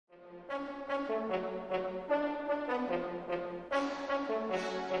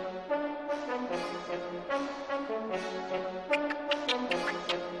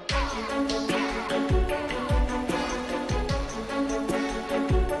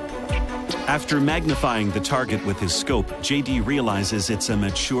After magnifying the target with his scope, JD realizes it's a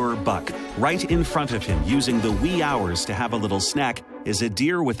mature buck. Right in front of him, using the wee hours to have a little snack, is a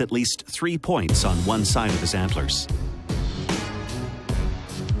deer with at least 3 points on one side of his antlers.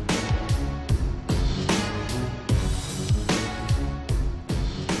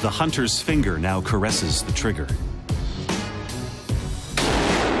 The hunter's finger now caresses the trigger.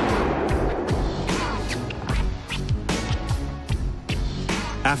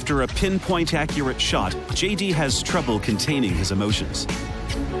 After a pinpoint accurate shot, JD has trouble containing his emotions.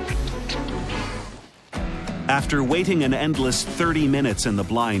 After waiting an endless 30 minutes in the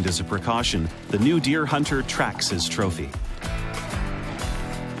blind as a precaution, the new deer hunter tracks his trophy.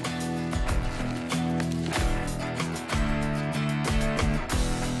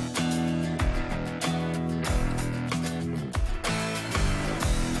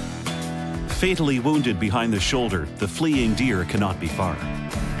 Fatally wounded behind the shoulder, the fleeing deer cannot be far.